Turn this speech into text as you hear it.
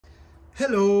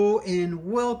Hello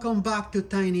and welcome back to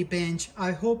Tiny Bench.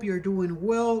 I hope you're doing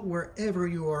well wherever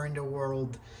you are in the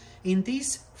world. In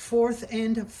this fourth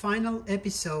and final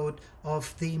episode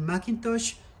of the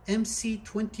Mcintosh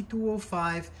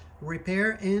Mc2205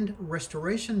 repair and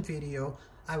restoration video,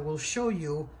 I will show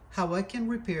you how I can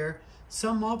repair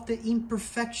some of the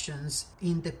imperfections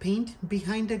in the paint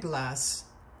behind the glass.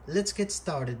 Let's get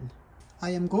started. I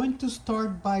am going to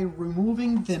start by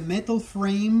removing the metal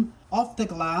frame of the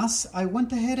glass. I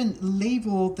went ahead and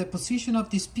labeled the position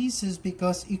of these pieces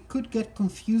because it could get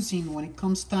confusing when it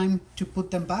comes time to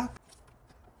put them back.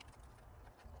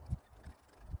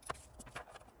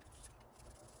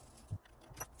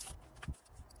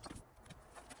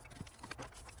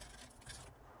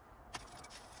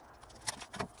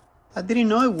 I didn't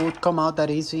know it would come out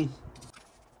that easy.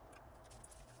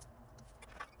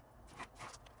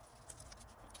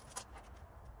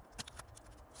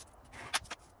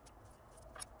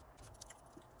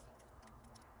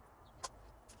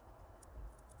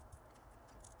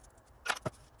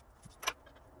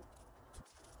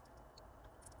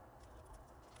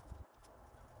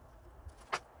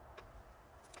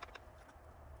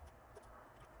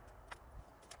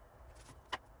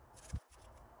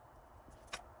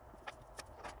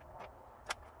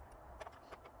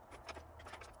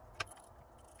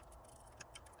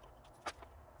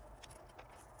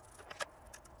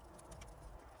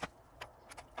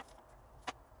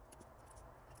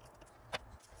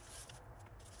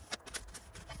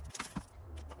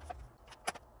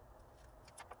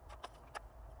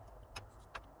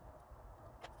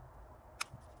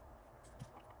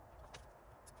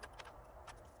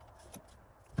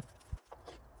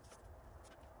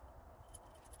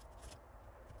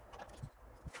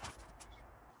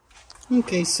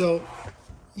 Okay, so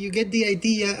you get the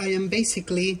idea. I am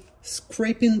basically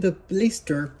scraping the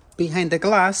blister behind the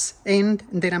glass and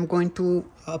then I'm going to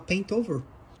paint over.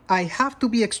 I have to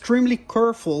be extremely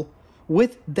careful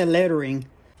with the lettering.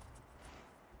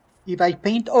 If I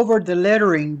paint over the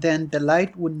lettering, then the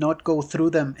light would not go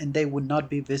through them and they would not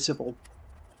be visible.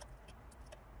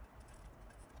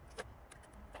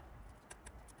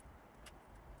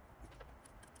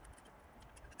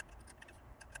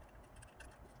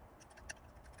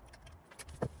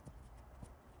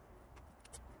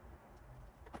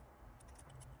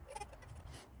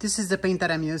 This is the paint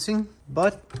that I'm using,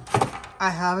 but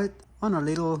I have it on a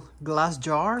little glass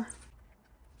jar.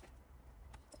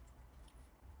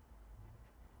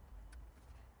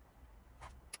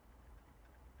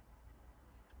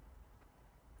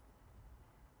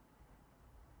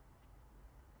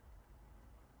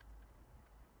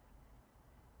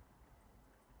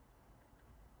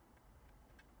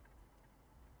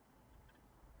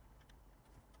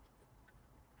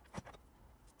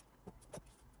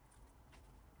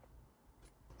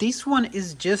 This one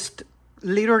is just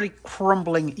literally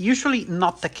crumbling, usually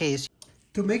not the case.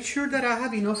 To make sure that I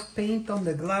have enough paint on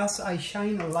the glass, I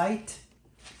shine a light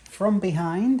from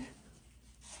behind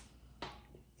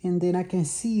and then I can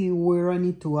see where I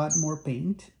need to add more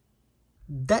paint.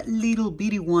 That little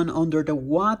bitty one under the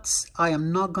watts, I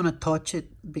am not gonna touch it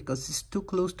because it's too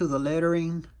close to the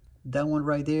lettering. That one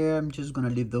right there, I'm just gonna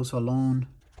leave those alone.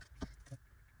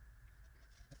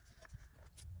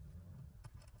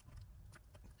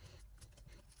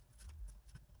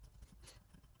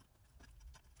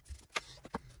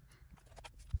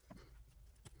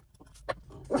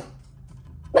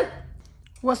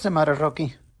 What's the matter,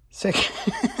 Rocky?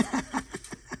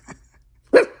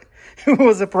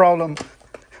 What's the problem?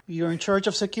 You're in charge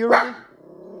of security?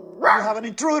 You have an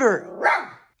intruder!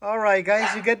 Alright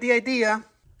guys, you get the idea.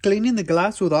 Cleaning the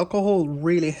glass with alcohol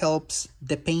really helps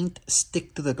the paint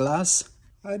stick to the glass.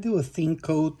 I do a thin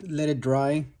coat, let it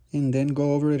dry, and then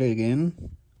go over it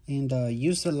again. And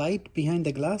use the light behind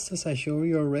the glass as I showed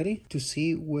you already to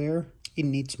see where it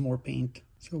needs more paint.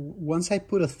 So once I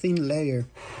put a thin layer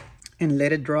and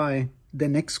let it dry, the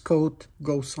next coat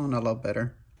goes on a lot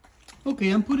better.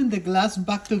 Okay, I'm putting the glass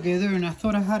back together and I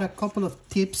thought I had a couple of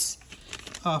tips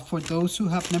for those who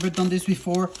have never done this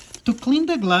before. To clean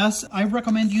the glass, I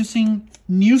recommend using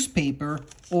newspaper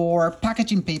or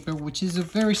packaging paper, which is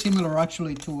very similar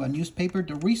actually to a newspaper.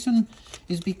 The reason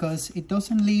is because it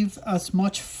doesn't leave as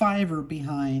much fiber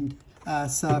behind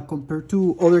as compared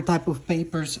to other type of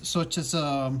papers such as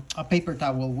a paper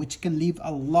towel, which can leave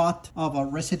a lot of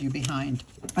residue behind.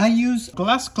 I use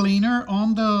glass cleaner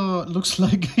on the, looks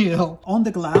like hell, on the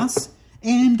glass,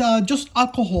 and just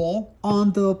alcohol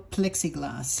on the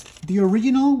plexiglass. The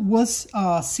original was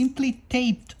simply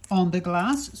taped on the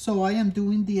glass, so I am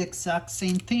doing the exact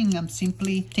same thing. I'm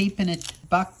simply taping it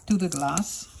back to the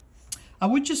glass. I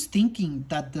was just thinking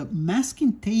that the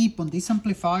masking tape on this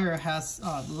amplifier has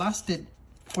lasted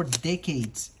for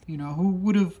decades. You know, who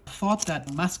would have thought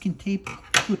that masking tape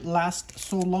could last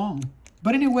so long?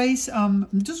 But anyways, I'm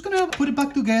just gonna put it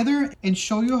back together and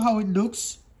show you how it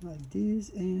looks like this.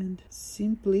 And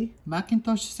simply,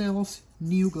 Mcintosh sells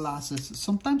new glasses.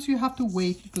 Sometimes you have to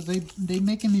wait because they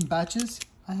make them in batches.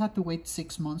 I had to wait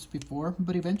 6 months before,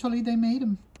 but eventually they made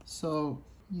them. So,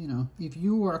 you know, if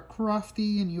you are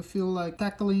crafty and you feel like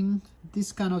tackling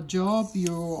this kind of job,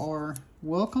 you are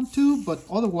welcome to, but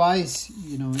otherwise,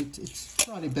 you know, it's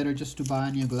probably better just to buy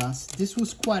a new glass. This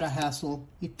was quite a hassle.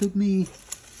 It took me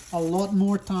a lot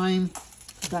more time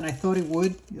than I thought it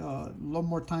would, a lot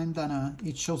more time than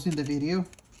it shows in the video.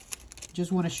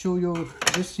 Just want to show you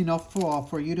just enough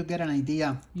for you to get an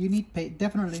idea. You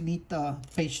definitely need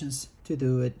patience to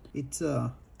do it. It's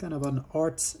kind of an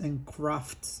arts and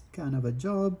crafts kind of a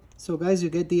job. So guys, you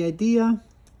get the idea.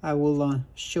 I will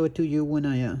show it to you when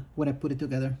I put it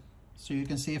together, so you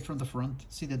can see it from the front,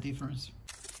 see the difference.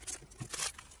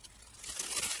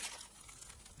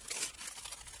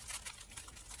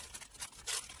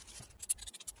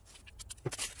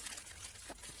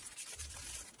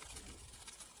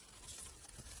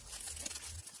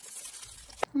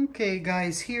 Okay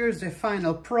guys, here's the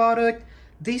final product.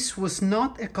 This was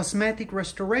not a cosmetic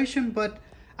restoration, but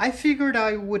I figured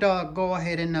I would go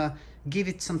ahead and give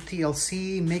it some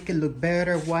TLC, make it look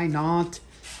better, why not?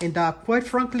 And quite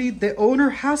frankly, the owner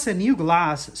has a new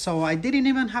glass, so I didn't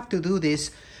even have to do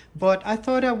this, but I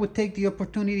thought I would take the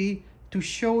opportunity to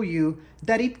show you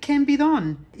that it can be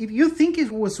done. If you think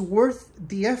it was worth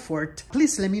the effort,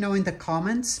 please let me know in the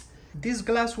comments. This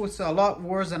glass was a lot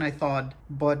worse than I thought,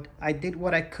 but I did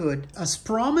what I could. As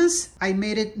promised, I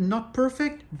made it not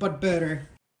perfect, but better.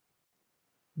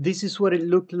 This is what it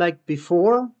looked like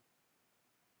before,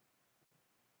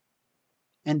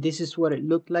 and this is what it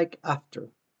looked like after.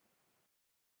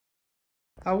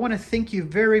 I want to thank you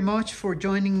very much for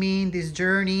joining me in this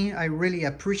journey. I really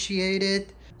appreciate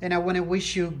it. And I want to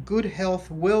wish you good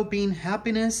health, well-being,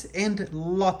 happiness, and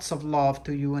lots of love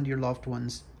to you and your loved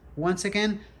ones. Once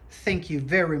again, thank you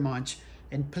very much.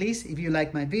 And please, if you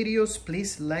like my videos,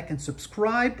 please like and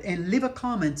subscribe and leave a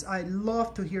comment. I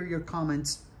love to hear your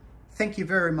comments. Thank you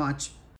very much.